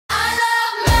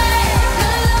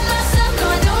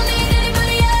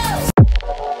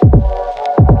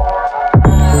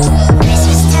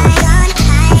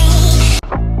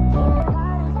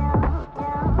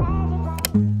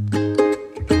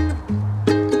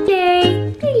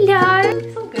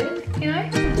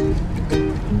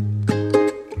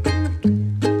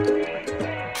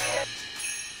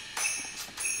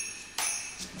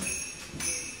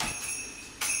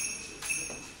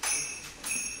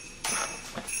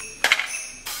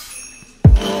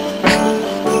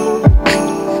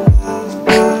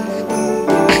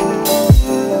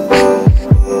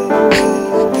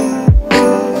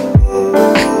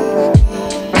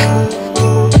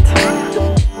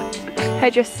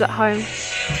hairdressers at home.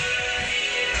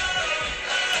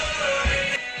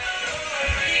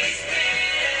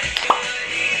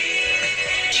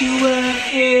 You were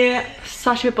here.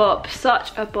 Such a bop,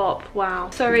 such a bop. Wow.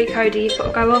 Sorry Cody, you've got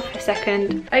to go off for a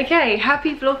second. Okay,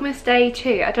 happy Vlogmas day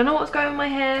 2. I don't know what's going on with my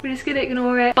hair, we're just gonna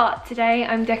ignore it. But today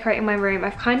I'm decorating my room.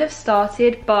 I've kind of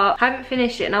started but haven't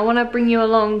finished it, and I want to bring you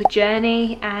along the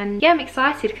journey. And yeah, I'm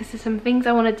excited because there's some things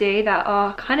I want to do that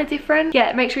are kind of different.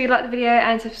 Yeah, make sure you like the video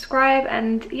and subscribe,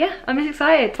 and yeah, I'm just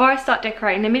excited. Before I start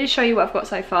decorating, let me just show you what I've got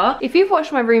so far. If you've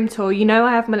watched my room tour, you know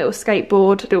I have my little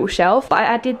skateboard little shelf, but I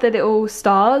added the little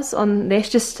stars on this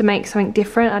just to make something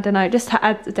different. I don't know, just to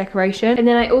add the decoration. And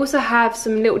then I also have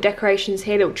some little decorations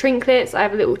here, little trinkets. I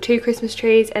have little 2 Christmas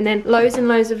trees, and then loads and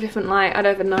loads of different, like, I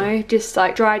don't even know, just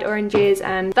like dried oranges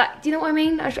and that, do you know what I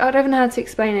mean? I don't even know how to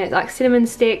explain it. Like cinnamon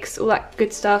sticks, all that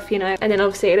good stuff, you know. And then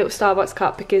obviously a little Starbucks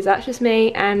cup because that's just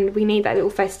me and we need that little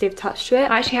festive touch to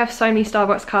it. I actually have so many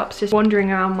Starbucks cups just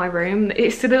wandering around my room.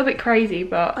 It's a little bit crazy,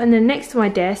 but. And then next to my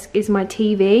desk is my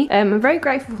TV. I'm very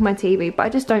grateful for my TV, but I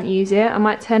just don't use it. I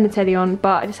might turn the telly on,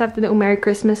 but I just have the little Merry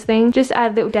Christmas thing. Just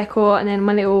add a little decor, and then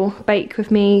my little bake with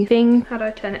me thing. How do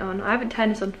I turn it on? I haven't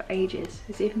turned this on for ages.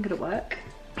 Is it even gonna work?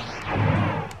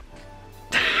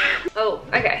 Oh,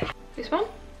 okay. This one?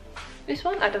 This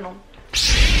one? I don't know.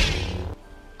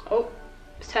 Oh,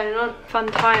 it's turning on.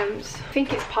 Fun times. I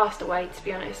think it's passed away, to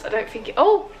be honest. I don't think it.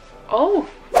 Oh! Oh!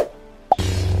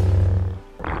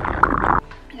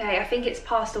 Okay, I think it's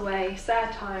passed away.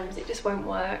 Sad times, it just won't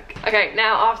work. Okay,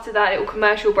 now after that little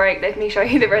commercial break, let me show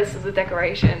you the rest of the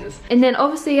decorations. And then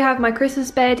obviously you have my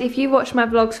Christmas bed. If you watched my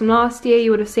vlogs from last year,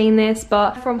 you would have seen this,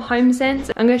 but from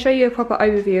HomeSense. I'm going to show you a proper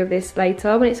overview of this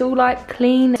later when it's all like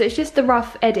clean. So it's just a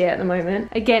rough edit at the moment.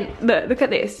 Again, look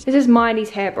at this. This is Miley's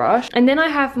hairbrush. And then I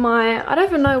have my, I don't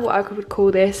even know what I would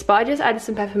call this, but I just added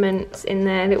some peppermints in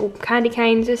there, little candy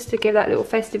canes just to give that little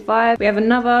festive vibe. We have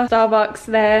another Starbucks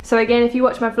there. So again, if you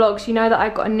watch my vlogs, you know that I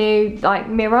got a new like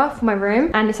mirror for my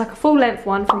room, and it's like a full length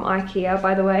one from IKEA,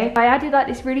 by the way. I added like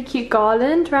this really cute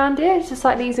garland around it. It's just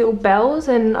like these little bells,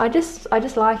 and I just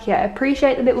like it. I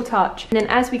appreciate the little touch. And then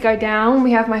as we go down,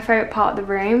 we have my favorite part of the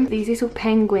room, these little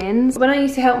penguins. When I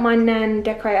used to help my nan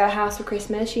decorate her house for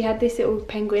Christmas, she had this little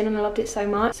penguin and I loved it so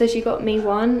much, so she got me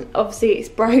one. Obviously it's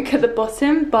broke at the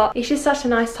bottom, but it's just such a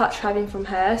nice touch having from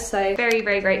her, so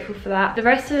very grateful for that. The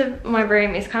rest of my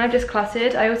room is kind of just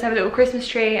cluttered. I also have a little Christmas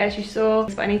tree, as you saw,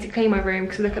 but I need to clean my room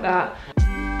because look at that.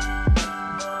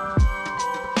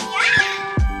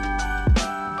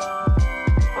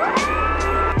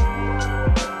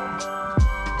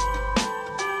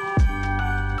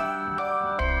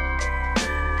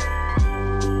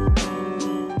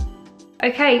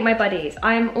 Okay, my buddies,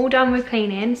 I'm all done with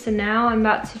cleaning, so now I'm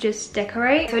about to just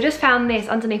decorate. So I just found this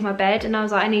underneath my bed and I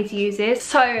was like, I need to use this.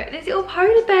 So this little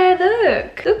polar bear,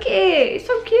 look at it, it's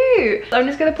so cute. So I'm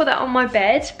just gonna put that on my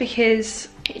bed because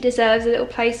it deserves a little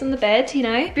place on the bed, you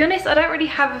know. To be honest, I don't really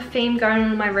have a theme going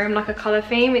on in my room, like a colour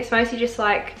theme. It's mostly just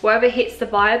like whatever hits the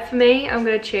vibe for me, I'm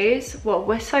gonna choose. Well,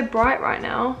 we're so bright right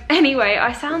now. Anyway,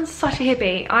 I sound such a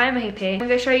hippie. I am a hippie. I'm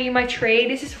gonna show you my tree.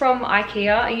 This is from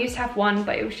IKEA. I used to have one,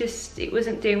 but it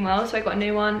wasn't doing well, so I got a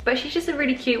new one. But she's just a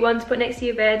really cute one to put next to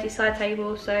your bed, your side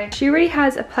table. So she really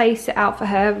has a place set out for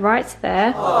her right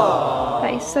there. Aww.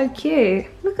 That is so cute.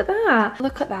 Look at that.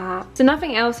 Look at that. So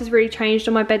nothing else has really changed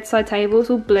on my bedside table. It's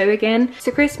all blue again. It's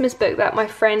a Christmas book that my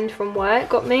friend from work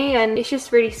got me, and it's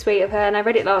just really sweet of her, and I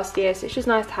read it last year, so it's just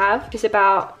nice to have. Just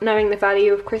about knowing the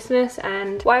value of Christmas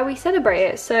and why we celebrate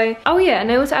it. So, oh yeah,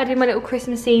 and I also added my little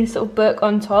Christmassy sort of book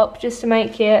on top just to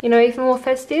make it, you know, even more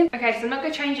festive. Okay, so I'm not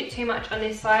going to change it too much on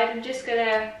this side. I'm just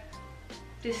gonna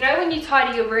just, you know when you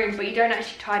tidy your room but you don't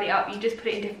actually tidy it up, you just put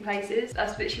it in different places?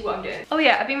 That's literally what I'm doing. Oh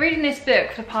yeah, I've been reading this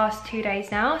book for the past 2 days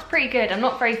now. It's pretty good. I'm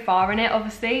not very far in it,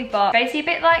 obviously, but basically a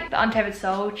bit like The Untethered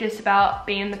Soul, just about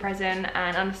being in the present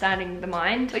and understanding the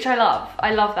mind, which I love.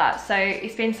 I love that. So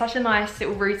it's been such a nice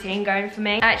little routine going for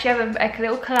me. I actually have a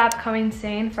little collab coming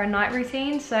soon for a night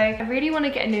routine, so I really want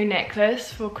to get a new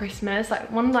necklace for Christmas,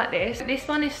 like one like this. This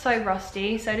one is so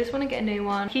rusty, so I just want to get a new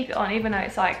one. Keep it on, even though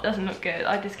it's like doesn't look good.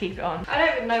 I just keep it on. I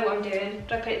don't even know what I'm doing.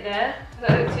 Do I put it there? Does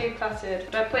that look too cluttered?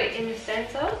 Do I put it in the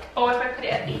center? Or if I put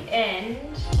it at the end?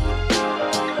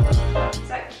 Is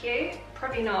that cute?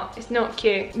 Probably not. It's not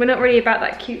cute. We're not really about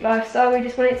that cute lifestyle. We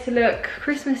just want it to look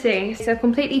Christmassy. So I've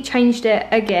completely changed it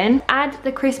again. Add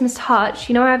the Christmas touch.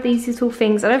 You know, I have these little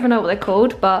things. I don't even know what they're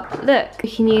called, but look, you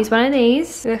can use one of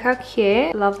these. Look how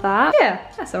cute. Love that. Yeah,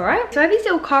 that's all right. So I have these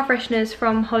little car fresheners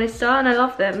from Hollister and I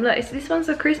love them. Look, this one's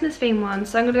a Christmas themed one.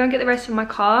 So I'm gonna go and get the rest of my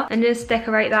car and just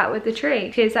decorate that with the tree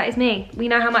because that is me. We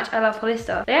know how much I love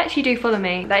Hollister. They actually do follow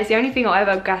me. That is the only thing I'll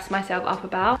ever gas myself up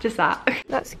about. Just that.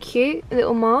 That's cute. A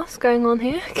little mask going on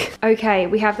here. Okay,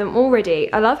 we have them all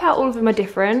ready. I love how all of them are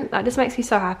different. That just makes me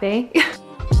so happy.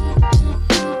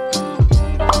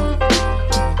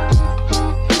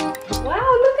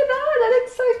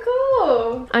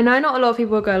 I know not a lot of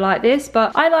people will go like this,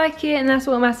 but I like it and that's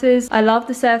what matters. I love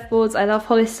the surfboards, I love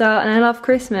Hollister, and I love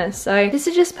Christmas. So this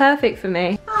is just perfect for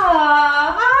me.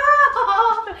 Oh,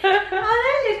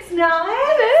 that looks nice.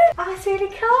 Oh, it's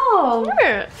really cool.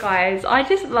 Yeah. Guys, I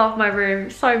just love my room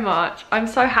so much. I'm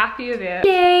so happy with it.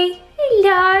 Yay.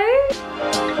 Hello.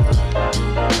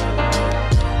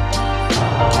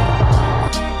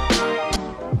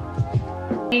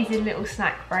 Needs a little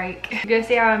snack break. You're gonna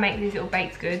see how I make these little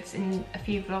baked goods in a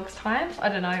few vlogs time. I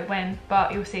don't know when,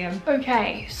 but you'll see them.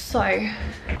 Okay, so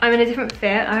I'm in a different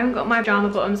fit. I haven't got my pajama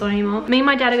bottoms on anymore. Me and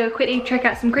my dad are gonna quickly check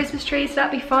out some Christmas trees, so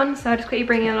that'd be fun. So I'll just quickly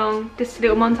bring you along just a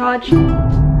little montage.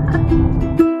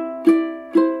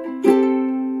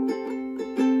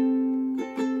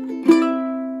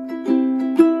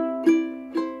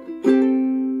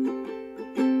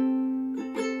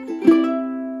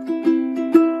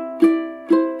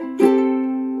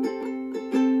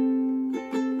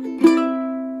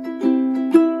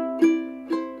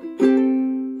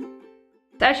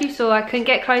 As you saw, I couldn't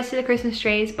get close to the Christmas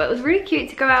trees, but it was really cute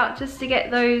to go out just to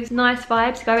get those nice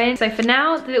vibes going. So for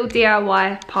now, the little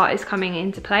DIY part is coming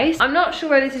into place. I'm not sure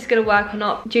whether this is going to work or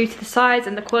not due to the size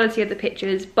and the quality of the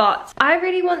pictures, but I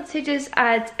really want to just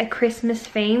add a Christmas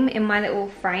theme in my little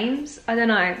frames. I don't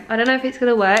know if it's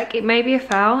going to work. It may be a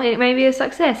fail and it may be a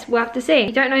success. We'll have to see.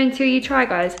 You don't know until you try,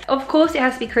 guys. Of course it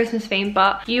has to be Christmas themed,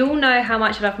 but you all know how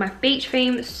much I love my beach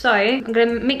theme, so I'm going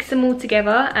to mix them all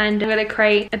together and I'm going to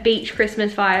create a beach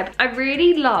Christmas vibe. I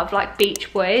really love like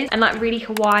beach boys and like really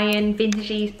Hawaiian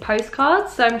vintagey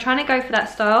postcards, so I'm trying to go for that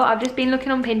style. I've just been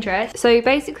looking on Pinterest. So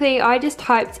basically I just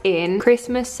typed in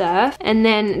Christmas surf and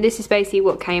then this is basically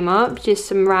what came up, just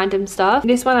some random stuff.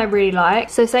 This one I really like.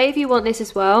 So say if you want this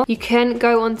as well, you can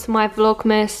go onto my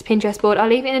vlogmas Pinterest board. I'll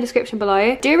leave it in the description below.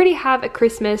 I do already have a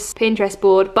Christmas Pinterest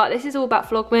board, but this is all about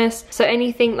vlogmas, so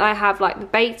anything that I have, like the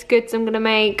baked goods I'm gonna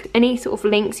make, any sort of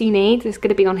links you need, is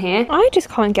gonna be on here. I just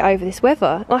can't get over this weather.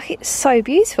 Like, it's so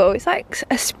beautiful. It's like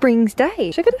a spring's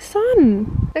day. Look at the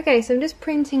sun. Okay, so I'm just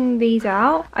printing these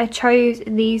out. I chose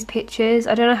these pictures.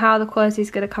 I don't know how the quality is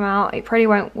going to come out. It probably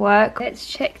won't work. Let's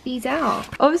check these out.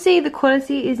 Obviously, the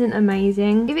quality isn't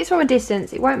amazing. If it's from a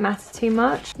distance, it won't matter too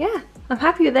much. Yeah, I'm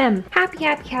happy with them. Happy,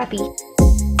 happy, happy.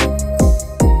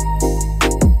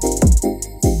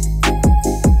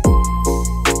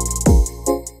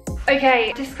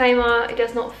 Okay, disclaimer, it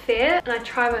does not fit and I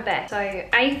try my best. So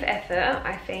A for effort,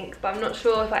 I think, but I'm not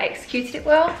sure if I executed it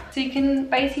well. So you can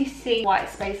basically see white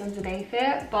space underneath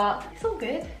it, but it's all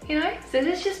good, you know? So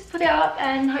let's just put it up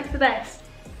and hope for the best.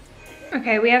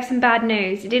 Okay, we have some bad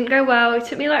news. It didn't go well. It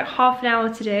took me like half an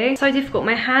hour to do. So difficult.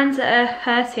 My hands are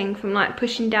hurting from like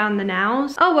pushing down the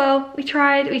nails. Oh well, we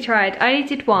tried. I only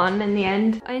did one in the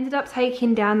end. I ended up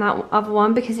taking down that other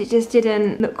one because it just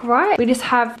didn't look right. We just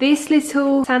have this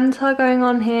little Santa going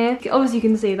on here. Obviously you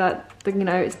can see that, you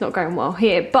know, it's not going well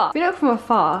here, but if you look from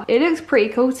afar, it looks pretty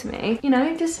cool to me. You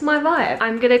know, just my vibe.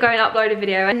 I'm gonna go and upload a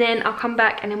video and then I'll come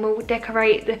back and then we'll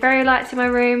decorate the fairy lights in my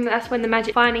room. That's when the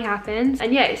magic finally happens.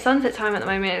 And yeah, it's sunset time at the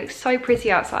moment. It looks so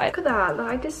pretty outside. Look at that,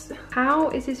 like just, how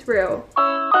is this real?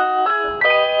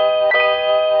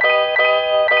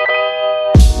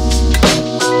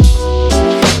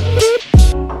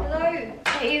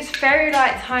 Fairy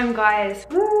light time, guys.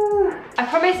 Woo. I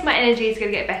promise my energy is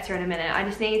gonna get better in a minute. I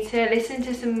just need to listen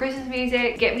to some Christmas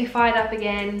music, get me fired up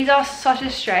again. These are such a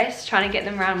stress trying to get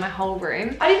them around my whole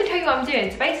room. I didn't even tell you what I'm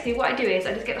doing. So basically what I do is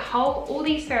I just get all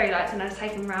these fairy lights and I just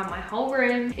take them around my whole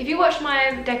room. If you watched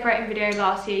my decorating video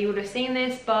last year, you would have seen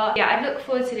this, but yeah, I look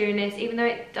forward to doing this, even though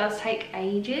it does take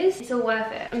ages. It's all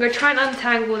worth it. I'm gonna try and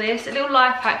untangle this. A little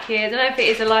life hack here. I don't know if it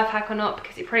is a life hack or not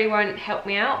because it probably won't help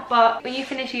me out, but when you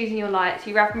finish using your lights,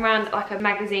 you wrap them around like a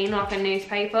magazine, like a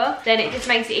newspaper, then it just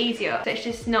makes it easier, so it's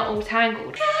just not all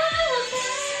tangled.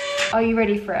 Are you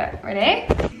ready for it? Ready?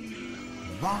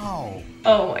 Wow.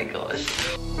 Oh my gosh.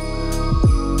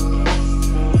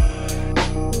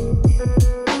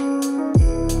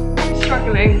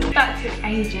 Struggling. That took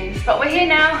ages, but we're here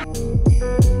now.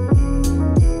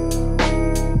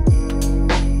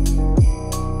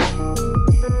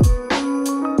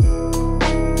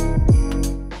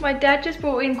 dad just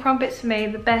brought in crumpets for me,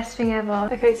 the best thing ever.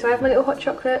 Okay, so I have my little hot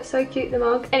chocolate, so cute, the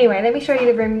mug. Anyway, let me show you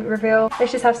the room reveal.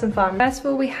 Let's just have some fun. First of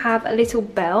all, we have a little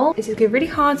bell. This is gonna be really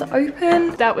hard to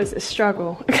open. That was a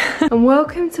struggle. And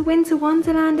welcome to Winter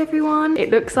Wonderland, everyone. It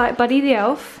looks like Buddy the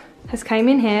elf has came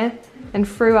in here and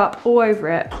threw up all over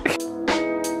it.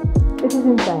 This is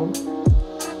insane.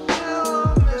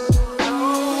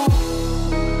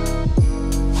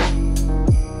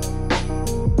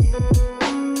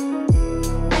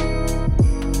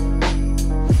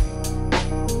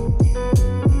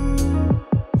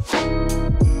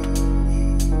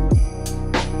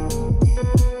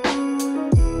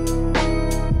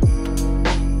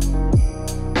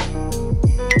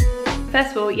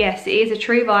 First of all, yes, it is a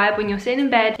true vibe when you're sitting in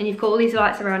bed and you've got all these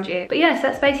lights around you. But yes,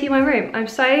 that's basically my room. I'm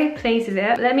so pleased with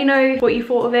it. Let me know what you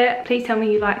thought of it. Please tell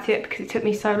me you liked it because it took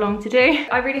me so long to do.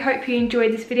 I really hope you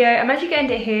enjoyed this video. I'm actually going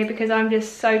to end it here because I'm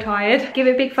just so tired. Give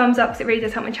it a big thumbs up because it really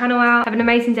does help my channel out. Have an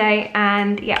amazing day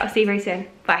and yeah, I'll see you very soon.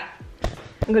 Bye.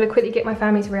 I'm gonna quickly get my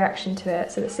family's reaction to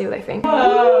it, so let's see what they think.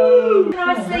 Whoa! Can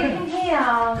I sleep in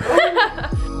here?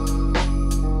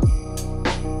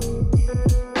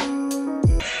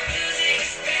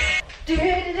 Do